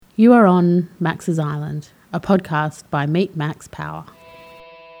You are on Max's Island, a podcast by Meet Max Power.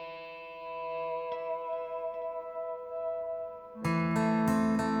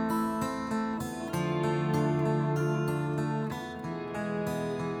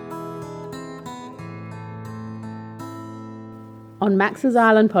 On Max's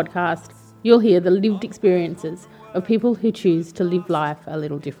Island podcast, you'll hear the lived experiences of people who choose to live life a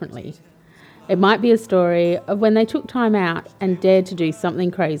little differently. It might be a story of when they took time out and dared to do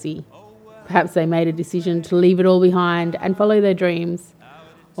something crazy. Perhaps they made a decision to leave it all behind and follow their dreams.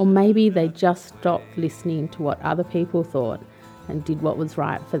 Or maybe they just stopped listening to what other people thought and did what was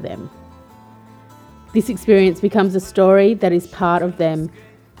right for them. This experience becomes a story that is part of them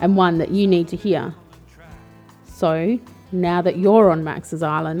and one that you need to hear. So, now that you're on Max's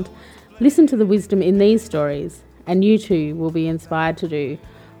Island, listen to the wisdom in these stories and you too will be inspired to do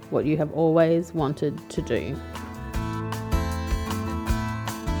what you have always wanted to do.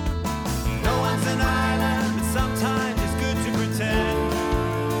 No one's an island, but sometimes it's good to pretend.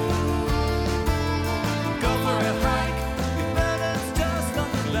 Go for a hike, your burdens just on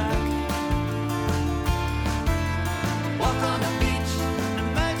your back. Walk on the beach,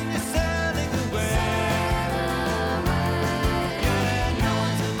 imagine you're sailing away. Yeah, no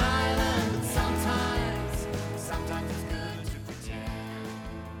one's an island, but sometimes it's good to pretend.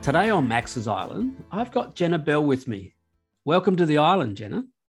 Today on Max's Island, I've got Jenna Bell with me. Welcome to the island, Jenna.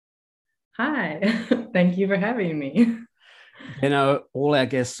 Hi, thank you for having me. All our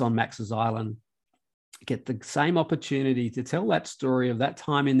guests on Max's Island get the same opportunity to tell that story of that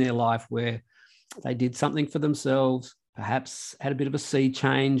time in their life where they did something for themselves, perhaps had a bit of a sea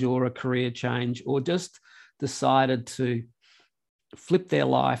change or a career change, or just decided to flip their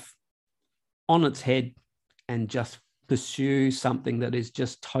life on its head and just pursue something that is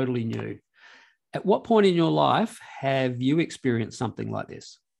just totally new. At what point in your life have you experienced something like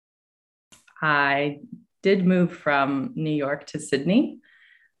this? I did move from New York to Sydney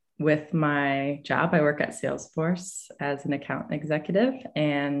with my job. I work at Salesforce as an account executive,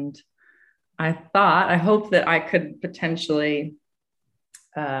 and I hope that I could potentially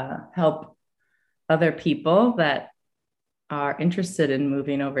help other people that are interested in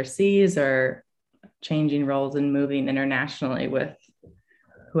moving overseas or changing roles and moving internationally with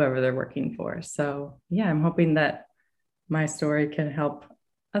whoever they're working for. So yeah, I'm hoping that my story can help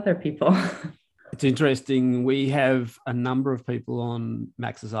other people. It's interesting. We have a number of people on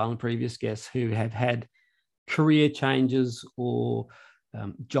Max's Island, previous guests, who have had career changes or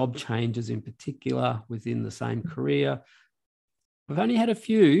job changes in particular within the same career. We've only had a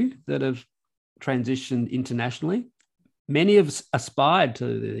few that have transitioned internationally. Many have aspired to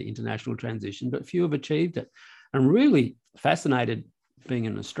the international transition, but few have achieved it. I'm really fascinated being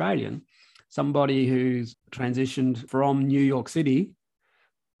an Australian, somebody who's transitioned from New York City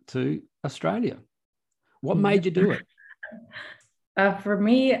to Australia. What made you do it? For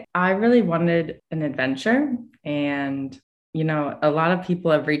me, I really wanted an adventure. And, a lot of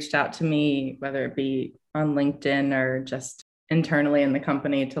people have reached out to me, whether it be on LinkedIn or just internally in the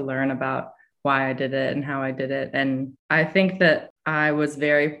company, to learn about why I did it and how I did it. And I think that I was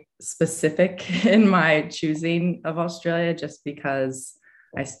very specific in my choosing of Australia just because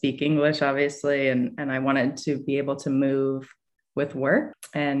I speak English, obviously, and I wanted to be able to move with work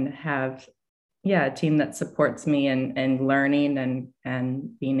and have, a team that supports me in learning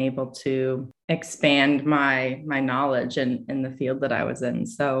and being able to expand my knowledge in the field that I was in.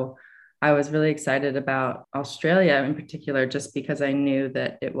 So I was really excited about Australia in particular, just because I knew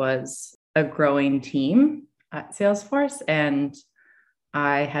that it was a growing team at Salesforce. And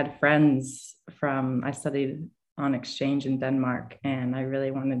I had friends I studied on exchange in Denmark, and I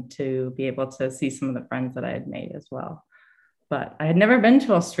really wanted to be able to see some of the friends that I had made as well. But I had never been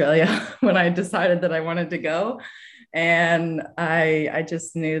to Australia when I decided that I wanted to go. And I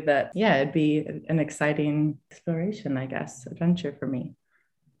just knew that, it'd be an exciting exploration, I guess, adventure for me.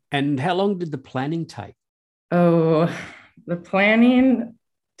 And how long did the planning take? Oh, the planning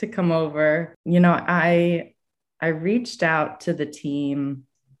to come over, I reached out to the team.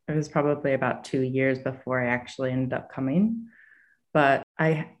 It was probably about 2 years before I actually ended up coming. But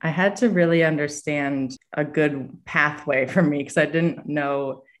I had to really understand a good pathway for me, because I didn't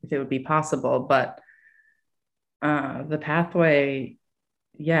know if it would be possible. But the pathway,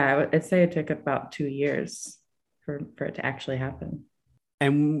 I'd say it took about 2 years for it to actually happen.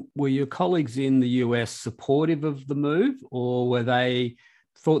 And were your colleagues in the US supportive of the move, or were they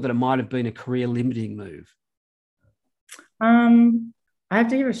thought that it might have been a career limiting move? I have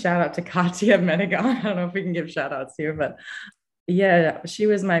to give a shout out to Katya Medigon. I don't know if we can give shout outs here, but she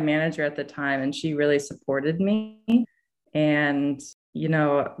was my manager at the time, and she really supported me. And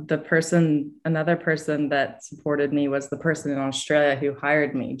another person that supported me was the person in Australia who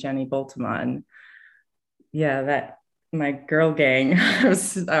hired me, Jenny Boltema. And yeah, that my girl gang, I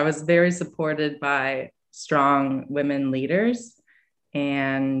was very supported by strong women leaders.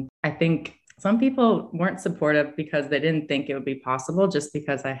 And I think some people weren't supportive because they didn't think it would be possible, just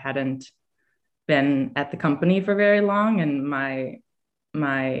because I hadn't been at the company for very long, and my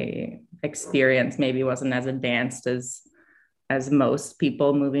experience maybe wasn't as advanced as most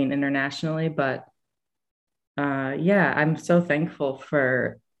people moving internationally. But yeah, I'm so thankful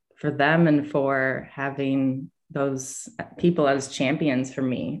for them and for having those people as champions for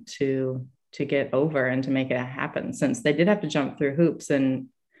me to get over and to make it happen, since they did have to jump through hoops and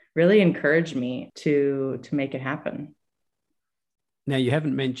really encourage me to make it happen. Now, you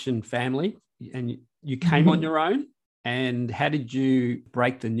haven't mentioned family, and you came on your own. And how did you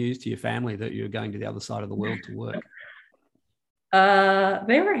break the news to your family that you were going to the other side of the world to work?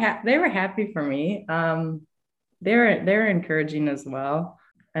 They were happy for me. They're encouraging as well.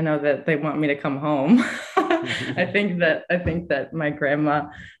 I know that they want me to come home. I think that my grandma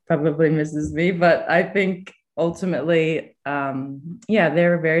probably misses me, but I think ultimately, yeah, they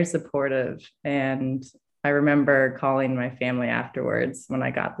were very supportive. And I remember calling my family afterwards when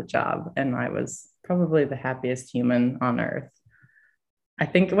I got the job, and I was probably the happiest human on earth. I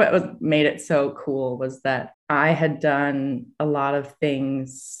think what made it so cool was that I had done a lot of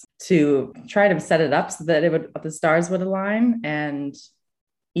things to try to set it up so that the stars would align. And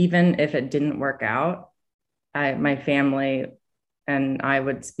even if it didn't work out, my family and I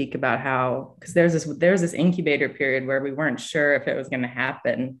would speak about how, because there was this incubator period where we weren't sure if it was going to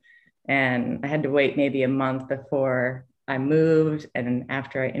happen. And I had to wait maybe a month before I moved and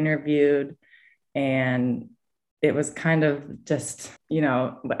after I interviewed. And it was kind of just,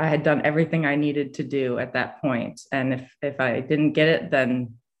 I had done everything I needed to do at that point. And if I didn't get it,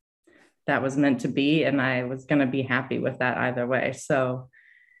 then that was meant to be. And I was going to be happy with that either way. So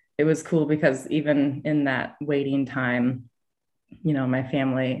it was cool because even in that waiting time, my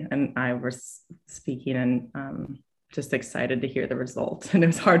family and I were speaking and just excited to hear the result. And it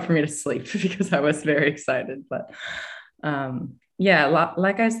was hard for me to sleep because I was very excited. But yeah,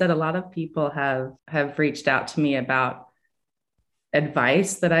 like I said, a lot of people have reached out to me about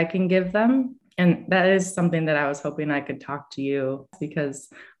advice that I can give them. And that is something that I was hoping I could talk to you, because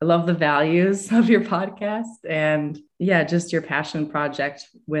I love the values of your podcast. And yeah, just your passion project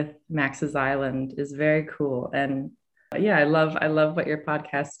with Max's Island is very cool. And yeah, I love what your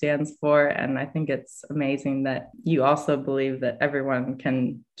podcast stands for. And I think it's amazing that you also believe that everyone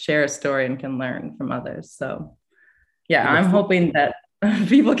can share a story and can learn from others. So yeah, I'm hoping that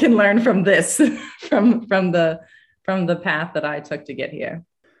people can learn from this, from the path that I took to get here.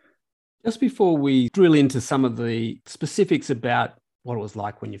 Just before we drill into some of the specifics about what it was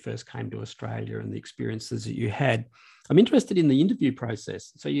like when you first came to Australia and the experiences that you had, I'm interested in the interview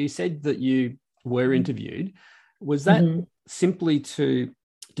process. So you said that you were interviewed. Was that simply to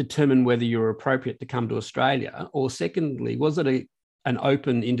determine whether you were appropriate to come to Australia? Or secondly, was it an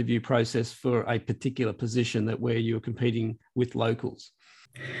open interview process for a particular position where you were competing with locals?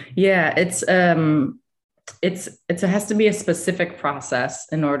 Yeah, it has to be a specific process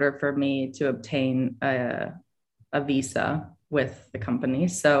in order for me to obtain a visa with the company.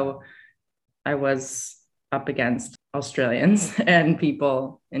 So I was up against Australians and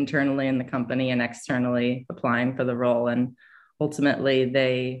people internally in the company and externally applying for the role. And ultimately,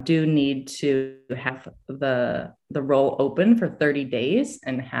 they do need to have the role open for 30 days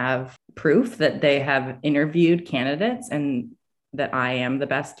and have proof that they have interviewed candidates and that I am the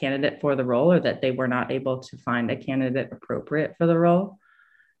best candidate for the role, or that they were not able to find a candidate appropriate for the role.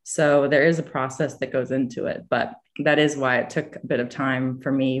 So there is a process that goes into it, but that is why it took a bit of time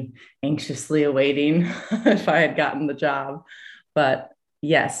for me, anxiously awaiting if I had gotten the job. But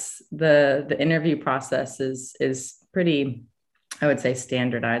yes, the interview process is pretty, I would say,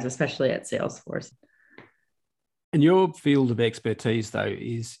 standardized, especially at Salesforce. And your field of expertise, though,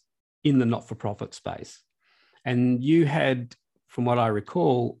 is in the not-for-profit space. And you had, from what I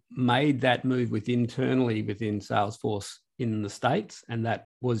recall, made that move internally within Salesforce in the States, and that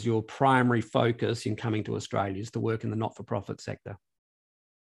was your primary focus in coming to Australia, is to work in the not-for-profit sector.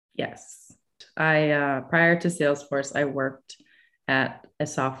 Yes. I prior to Salesforce, I worked at a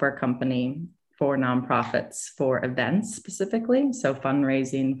software company for nonprofits for events specifically, so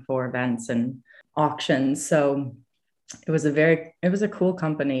fundraising for events and auctions. So it was a cool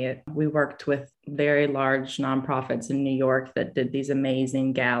company. We worked with very large nonprofits in New York that did these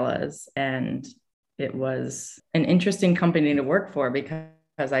amazing galas. And it was an interesting company to work for because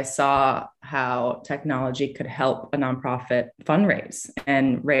because I saw how technology could help a nonprofit fundraise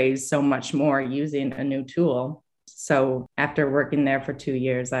and raise so much more using a new tool. So after working there for 2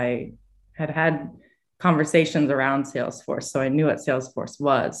 years, I had conversations around Salesforce. So I knew what Salesforce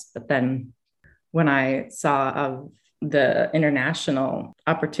was. But then when I saw of the international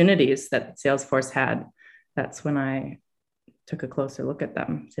opportunities that Salesforce had, that's when I took a closer look at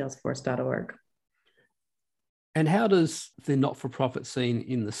them, salesforce.org. And how does the not-for-profit scene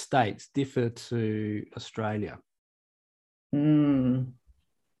in the States differ to Australia?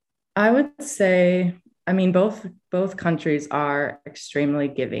 I would say, I mean, both countries are extremely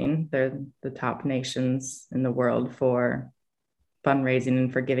giving. They're the top nations in the world for fundraising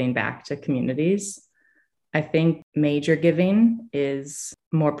and for giving back to communities. I think major giving is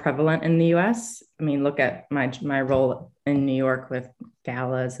more prevalent in the US. I mean, look at my role in New York with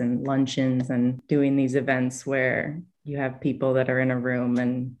galas and luncheons and doing these events where you have people that are in a room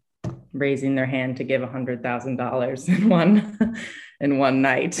and raising their hand to give $100,000 in one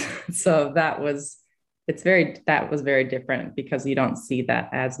night. So that was very different because you don't see that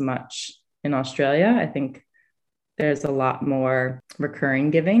as much in Australia. I think there's a lot more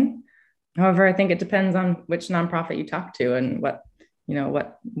recurring giving. However, I think it depends on which nonprofit you talk to and what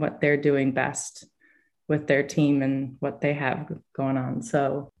they're doing best with their team and what they have going on.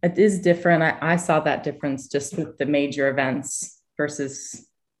 So it is different. I saw that difference just with the major events versus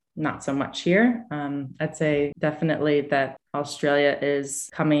not so much here. I'd say definitely that Australia is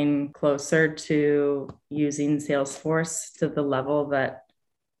coming closer to using Salesforce to the level that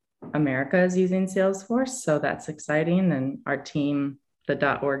America is using Salesforce. So that's exciting. And our team,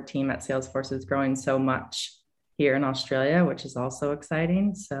 the .org team at Salesforce, is growing so much here in Australia, which is also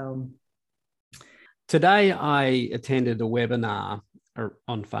exciting. So today I attended a webinar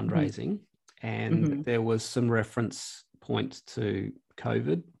on fundraising, and there was some reference points to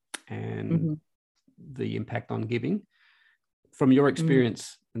COVID and the impact on giving. From your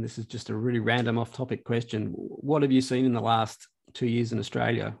experience, and this is just a really random off-topic question, what have you seen in the last 2 years in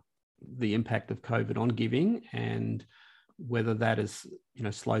Australia, the impact of COVID on giving, and whether that has,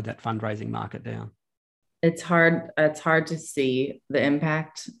 slowed that fundraising market down? It's hard to see the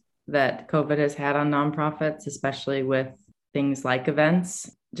impact that COVID has had on nonprofits, especially with things like events.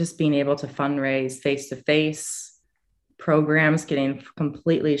 Just being able to fundraise face-to-face, programs getting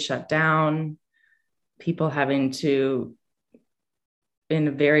completely shut down, people having to, in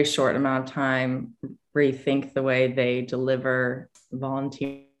a very short amount of time, rethink the way they deliver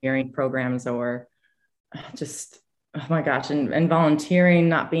volunteering programs, or just, oh my gosh, and volunteering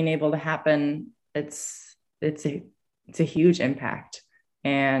not being able to happen. It's a huge impact.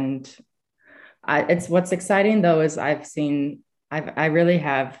 And it's what's exciting though is I really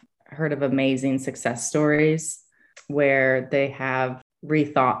have heard of amazing success stories where they have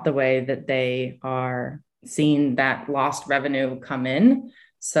rethought the way that they are seeing that lost revenue come in.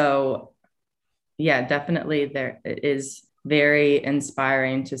 So yeah, definitely it is very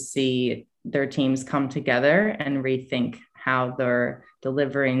inspiring to see their teams come together and rethink how they're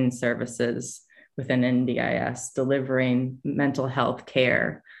delivering services within NDIS, delivering mental health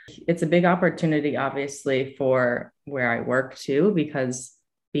care. It's a big opportunity, obviously, for where I work too, because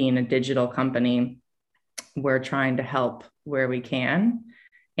being a digital company, we're trying to help where we can.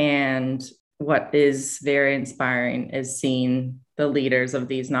 And what is very inspiring is seeing the leaders of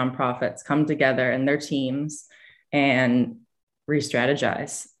these nonprofits come together and their teams and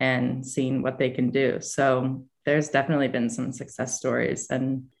re-strategize and seeing what they can do. So there's definitely been some success stories.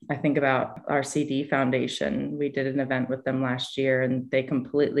 And I think about our CD Foundation. We did an event with them last year, and they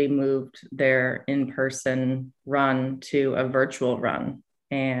completely moved their in-person run to a virtual run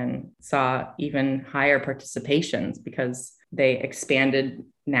and saw even higher participations because they expanded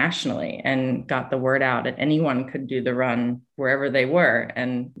nationally and got the word out, and anyone could do the run wherever they were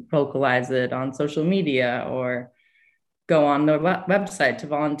and vocalize it on social media or go on the website to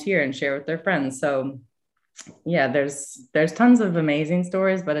volunteer and share with their friends. So yeah, there's tons of amazing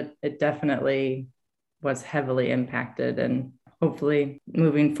stories, but it definitely was heavily impacted. And hopefully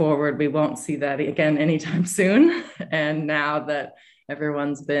moving forward, we won't see that again anytime soon. And now that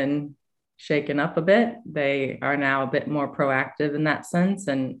everyone's been shaken up a bit, they are now a bit more proactive in that sense,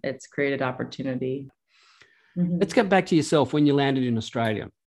 and it's created opportunity. Let's get back to yourself when you landed in Australia.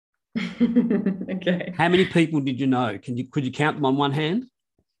 Okay. How many people did you know? Could you count them on one hand?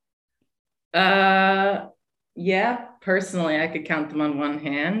 Yeah, personally, I could count them on one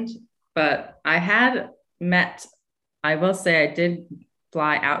hand, but I will say I did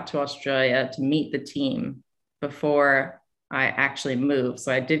fly out to Australia to meet the team before I actually moved.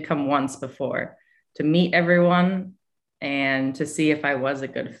 So I did come once before to meet everyone and to see if I was a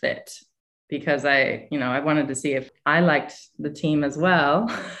good fit, because I wanted to see if I liked the team as well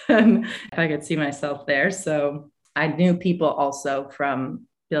and if I could see myself there. So I knew people also from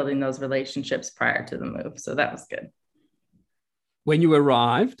building those relationships prior to the move. So that was good. When you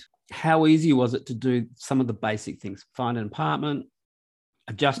arrived, how easy was it to do some of the basic things? Find an apartment,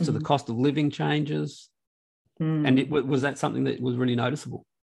 adjust to the cost of living changes? And was that something that was really noticeable?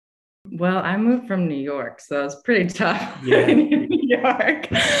 Well, I moved from New York, so it was pretty tough Yeah. in New York.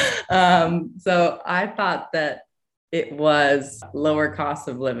 So I thought that it was lower cost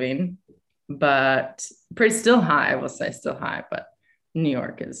of living, but pretty still high. I will say still high, but New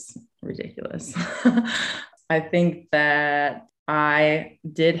York is ridiculous. I think that I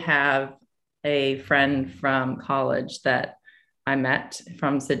did have a friend from college that I met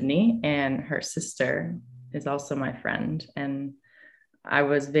from Sydney, and her sister is also my friend. And I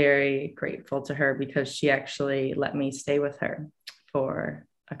was very grateful to her because she actually let me stay with her for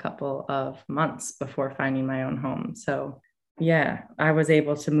a couple of months before finding my own home. So yeah, I was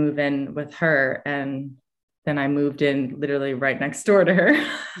able to move in with her, and then I moved in literally right next door to her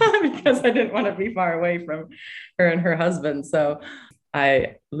because I didn't want to be far away from her and her husband. So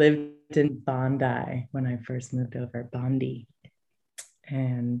I lived in Bondi when I first moved over, Bondi,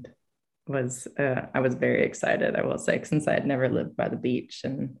 and I was very excited, I will say, since I had never lived by the beach,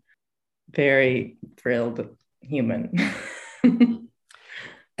 and very thrilled human.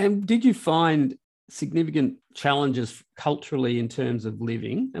 And did you find significant challenges culturally in terms of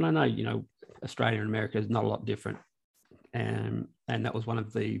living? And I know, Australia and America is not a lot different. And that was one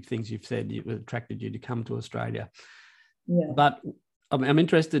of the things you've said it attracted you to come to Australia. Yeah. But I'm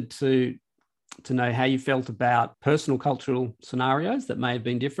interested to know how you felt about personal cultural scenarios that may have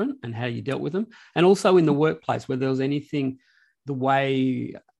been different and how you dealt with them. And also in the workplace, whether there was anything, the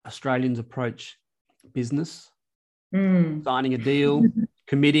way Australians approach business, signing a deal,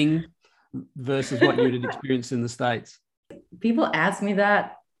 committing, versus what you had experienced in the States. People ask me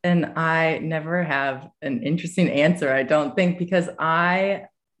that, and I never have an interesting answer, I don't think, because I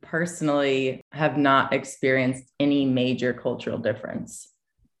personally have not experienced any major cultural difference.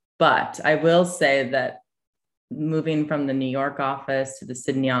 But I will say that moving from the New York office to the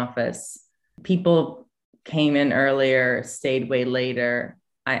Sydney office, people came in earlier, stayed way later.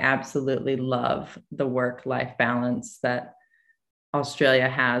 I absolutely love the work-life balance that Australia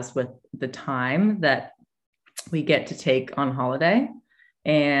has with the time that we get to take on holiday.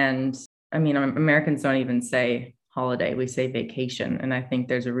 And I mean, Americans don't even say holiday, we say vacation. And I think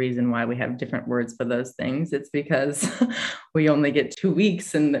there's a reason why we have different words for those things. It's because we only get 2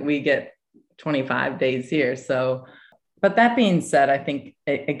 weeks and we get 25 days here. So, but that being said, I think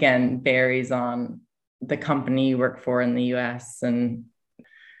it again varies on the company you work for in the US. And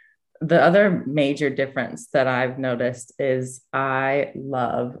the other major difference that I've noticed is I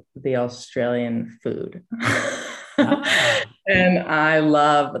love the Australian food. And I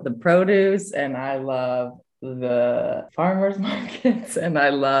love the produce, and I love the farmers markets, and I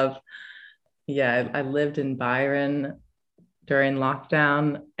lived in Byron during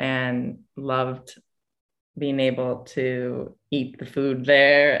lockdown and loved being able to eat the food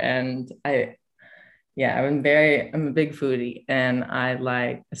there. And I'm a big foodie, and I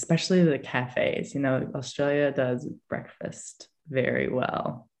like, especially the cafes. Australia does breakfast very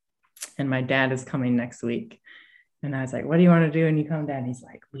well. And my dad is coming next week. And I was like, what do you want to do when you come down? He's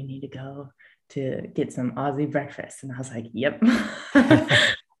like, we need to go to get some Aussie breakfast. And I was like, yep.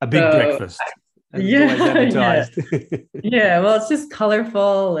 A big breakfast. Yeah. Yeah. Well, it's just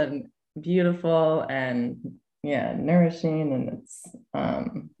colorful and beautiful and nourishing. And it's,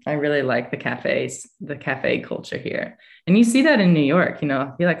 I really like the cafe culture here. And you see that in New York. I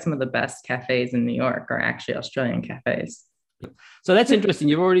feel like some of the best cafes in New York are actually Australian cafes. So that's interesting.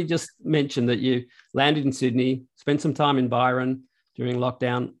 You've already just mentioned that you landed in Sydney, spent some time in Byron during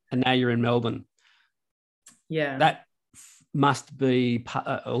lockdown, and now you're in Melbourne. Yeah. That must be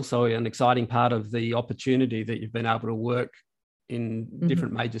also an exciting part of the opportunity that you've been able to work in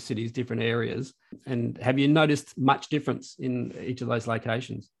different major cities, different areas. And have you noticed much difference in each of those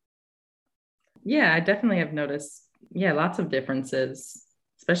locations? Yeah, I definitely have noticed, lots of differences,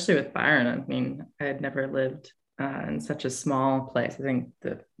 especially with Byron. I mean, I had never lived in such a small place. I think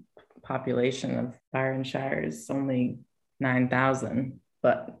the population of Byron Shire is only 9,000,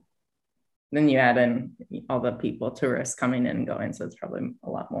 but then you add in all the tourists coming in and going, so it's probably a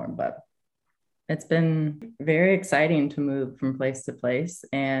lot more. But it's been very exciting to move from place to place.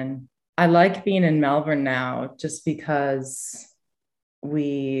 And I like being in Melbourne now just because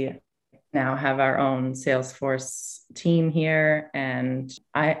we now have our own Salesforce team here. And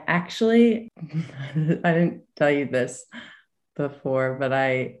I actually, I didn't tell you this before, but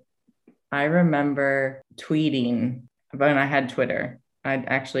I remember tweeting when I had Twitter. I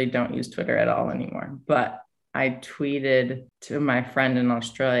actually don't use Twitter at all anymore, but I tweeted to my friend in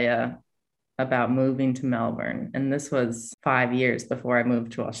Australia about moving to Melbourne. And this was 5 years before I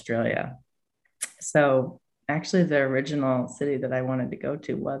moved to Australia. So actually, the original city that I wanted to go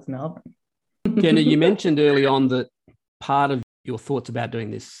to was Melbourne. Jenna, you mentioned early on that part of your thoughts about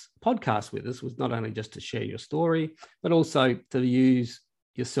doing this podcast with us was not only just to share your story, but also to use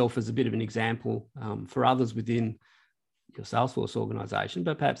yourself as a bit of an example for others within your Salesforce organization,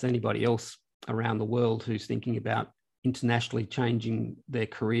 but perhaps anybody else around the world who's thinking about internationally changing their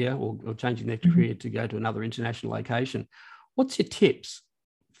career or changing their career to go to another international location. What's your tips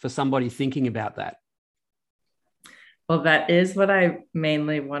for somebody thinking about that? Well, that is what I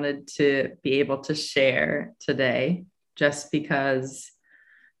mainly wanted to be able to share today, just because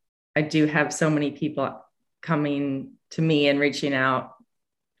I do have so many people coming to me and reaching out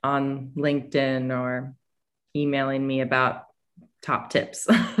on LinkedIn or emailing me about top tips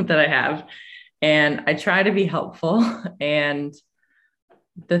that I have. And I try to be helpful. And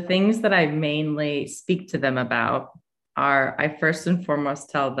the things that I mainly speak to them about are, I first and foremost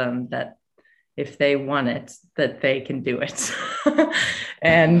tell them that if they want it, that they can do it.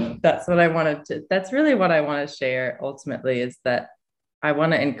 And that's really what I want to share ultimately, is that I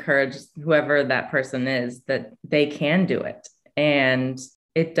want to encourage whoever that person is that they can do it. And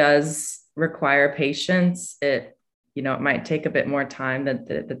it does require patience. It might take a bit more time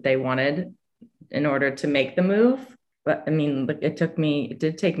that they wanted in order to make the move. But I mean, it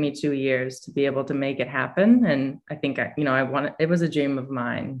did take me 2 years to be able to make it happen. And I think, it was a dream of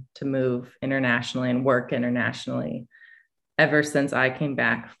mine to move internationally and work internationally ever since I came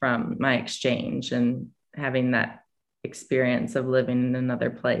back from my exchange and having that experience of living in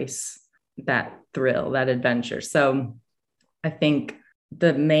another place, that thrill, that adventure. So I think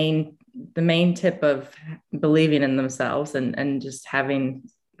the main tip of believing in themselves and just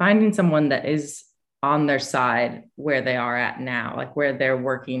finding someone that is on their side where they are at now, like where they're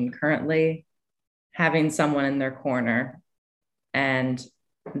working currently, having someone in their corner. And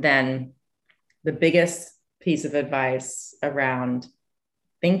then the biggest piece of advice around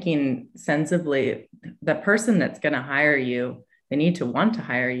thinking sensibly, the person that's going to hire you, they need to want to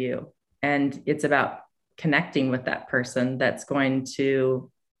hire you. And it's about connecting with that person that's going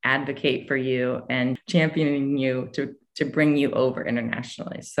to advocate for you and championing you to bring you over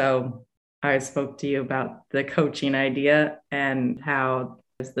internationally. So I spoke to you about the coaching idea and how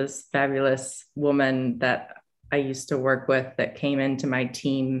there's this fabulous woman that I used to work with that came into my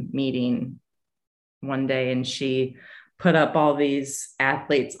team meeting one day, and she put up all these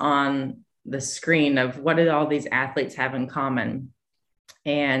athletes on the screen of what did all these athletes have in common.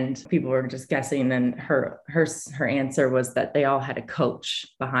 And people were just guessing, and her answer was that they all had a coach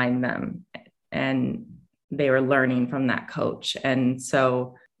behind them and they were learning from that coach. And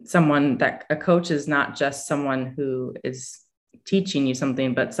so a coach is not just someone who is teaching you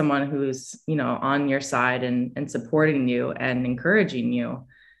something, but someone who's, on your side and supporting you and encouraging you.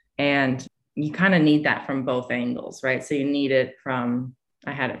 And you kind of need that from both angles, right? So you need it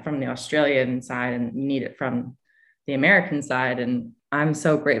I had it from the Australian side, and you need it from the American side. And I'm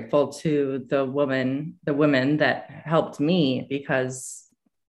so grateful to the women that helped me, because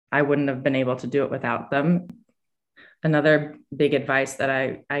I wouldn't have been able to do it without them. Another big advice that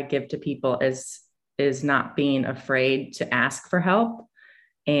I give to people is not being afraid to ask for help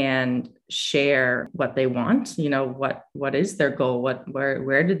and share what they want. What is their goal?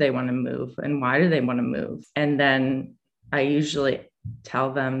 Where do they want to move, and why do they want to move? And then I usually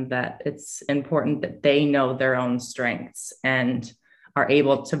tell them that it's important that they know their own strengths and are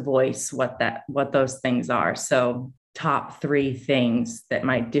able to voice what those things are. So top 3 things that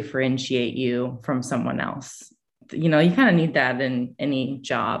might differentiate you from someone else. You kind of need that in any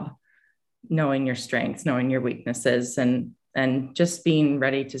job, knowing your strengths, knowing your weaknesses, and just being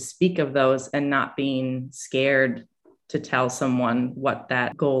ready to speak of those and not being scared to tell someone what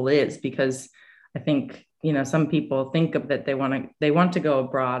that goal is. Because I think, some people think of that they want to go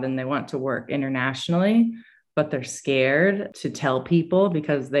abroad and they want to work internationally, but they're scared to tell people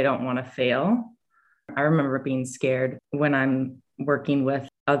because they don't want to fail. I remember being scared when I'm working with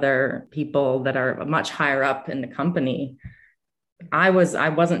other people that are much higher up in the company. I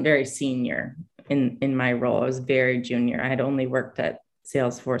wasn't very senior in my role. I was very junior. I had only worked at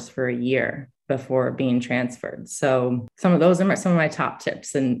Salesforce for a year before being transferred. So some of those are some of my top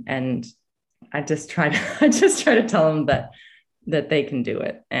tips. And I just try to tell them that they can do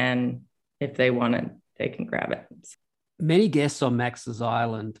it. And if they want it, they can grab it. Many guests on Max's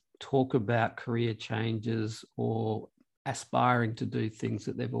Island talk about career changes or aspiring to do things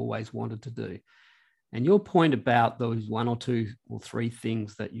that they've always wanted to do. And your point about those 1 or 2 or 3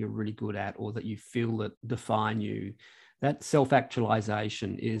 things that you're really good at or that you feel that define you, that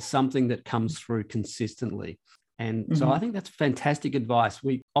self-actualization is something that comes through consistently. And so I think that's fantastic advice.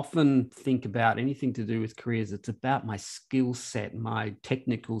 We often think about anything to do with careers, it's about my skill set, my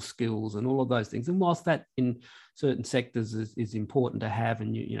technical skills and all of those things. And whilst that in certain sectors is important to have,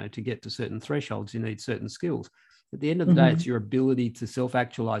 and you know, to get to certain thresholds, you need certain skills. At the end of the day, it's your ability to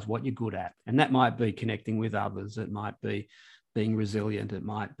self-actualize what you're good at. And that might be connecting with others. It might be being resilient. It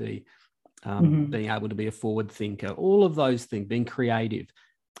might be being able to be a forward thinker, all of those things, being creative.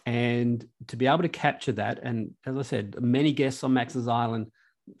 And to be able to capture that, and as I said, many guests on Max's Island,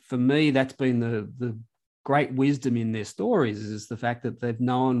 for me, that's been the great wisdom in their stories, is the fact that they've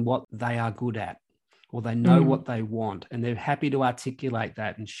known what they are good at, or they know what they want, and they're happy to articulate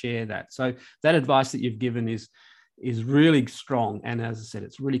that and share that. So that advice that you've given is really strong. And as I said,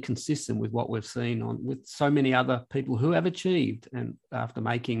 it's really consistent with what we've seen with so many other people who have achieved and after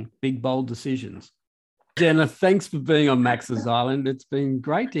making big, bold decisions. Jenna, thanks for being on Max's Island. It's been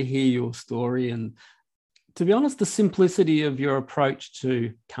great to hear your story and, to be honest, the simplicity of your approach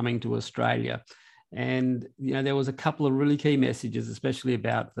to coming to Australia. And, you know, there was a couple of really key messages, especially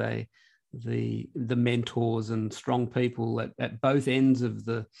about the mentors and strong people at both ends of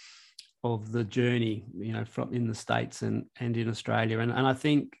the journey, you know, from in the States and in Australia. And I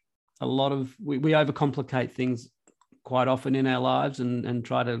think a lot of we overcomplicate things quite often in our lives and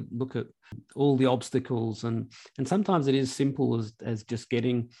try to look at all the obstacles, and sometimes it is simple as just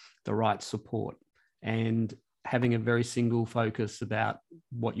getting the right support and having a very single focus about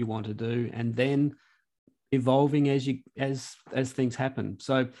what you want to do, and then evolving as things happen.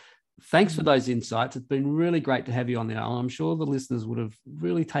 So thanks for those insights. It's been really great to have you on the island. I'm sure the listeners would have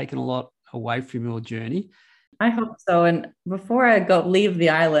really taken a lot away from your journey. I hope so. And before I leave the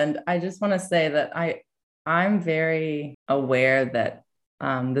island, I just want to say that I'm very aware that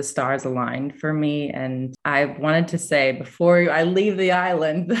the stars aligned for me. And I wanted to say before I leave the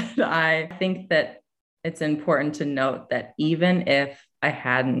island that I think that it's important to note that even if I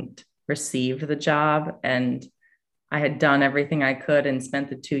hadn't received the job and I had done everything I could and spent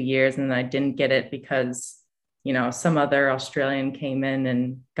the 2 years and I didn't get it because, you know, some other Australian came in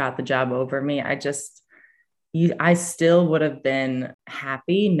and got the job over me, I still would have been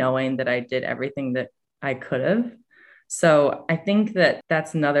happy knowing that I did everything that I could have. So I think that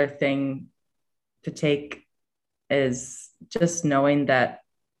that's another thing to take, is just knowing that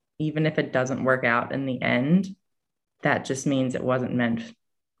even if it doesn't work out in the end, that just means it wasn't meant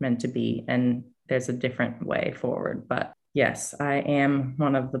to be. And there's a different way forward. But yes, I am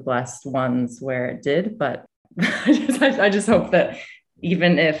one of the blessed ones where it did. But I just hope that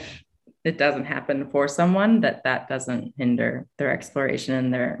even if it doesn't happen for someone, that doesn't hinder their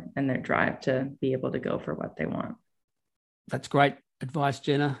exploration and their drive to be able to go for what they want. That's great advice,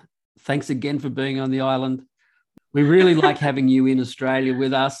 Jenna. Thanks again for being on the island. We really like having you in Australia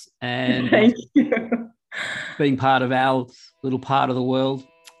with us and Thank you. being part of our little part of the world.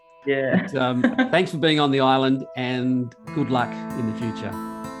 Yeah. But, thanks for being on the island, and good luck in the future.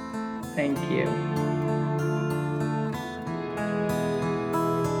 Thank you.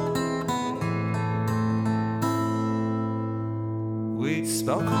 We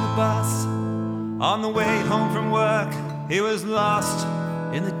spoke on the bus on the way home from work. He was lost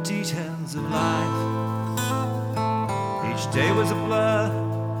in the details of life. Each day was a blur,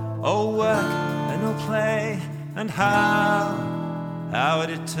 oh work and no play, and how it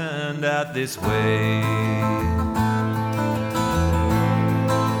had turned out this way.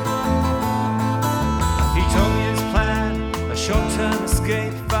 He told me his plan, a short-term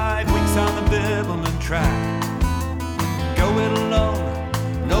escape, 5 weeks on the Bibbulmun track. Go it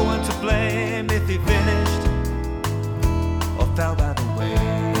alone, no one to blame if he finished or fell by the way.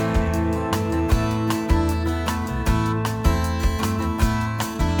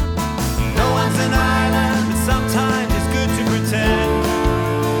 No one's an island, but sometimes it's good to pretend.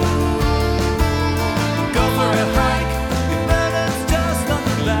 Go for a hike, your burden's just on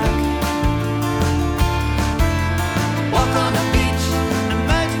your back. Walk on the beach and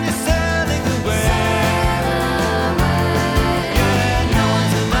make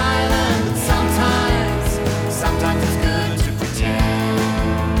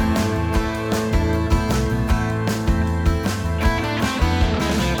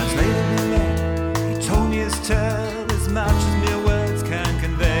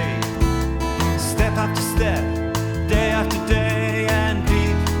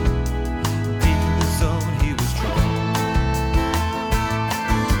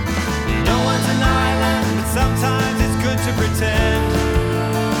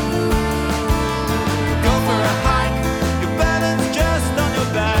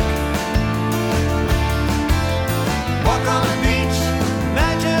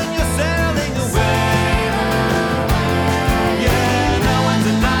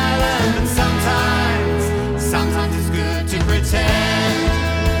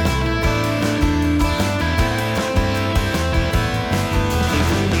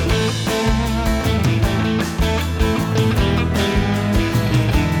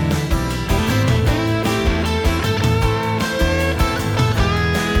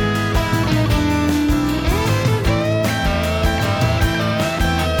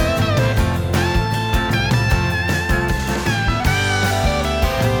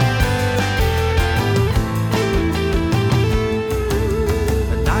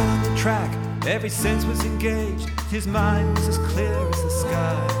Every sense was engaged, his mind was as clear as the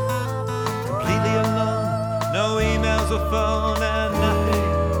sky. Completely alone, no emails or phone, and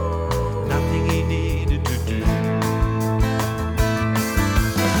nothing he needed to do.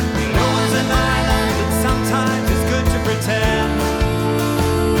 No one's an island, and sometimes it's good to pretend.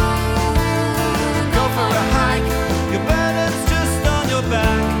 Go for a hike, your burden's just on your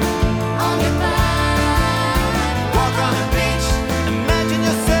back. On your back. Walk on a beach, imagine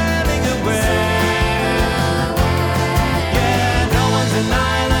you're sailing away. Yeah, no one's an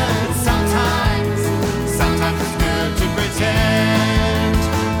island, but sometimes it's good to pretend.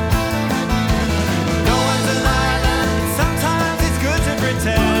 No one's an island, but sometimes it's good to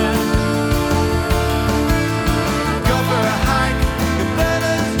pretend.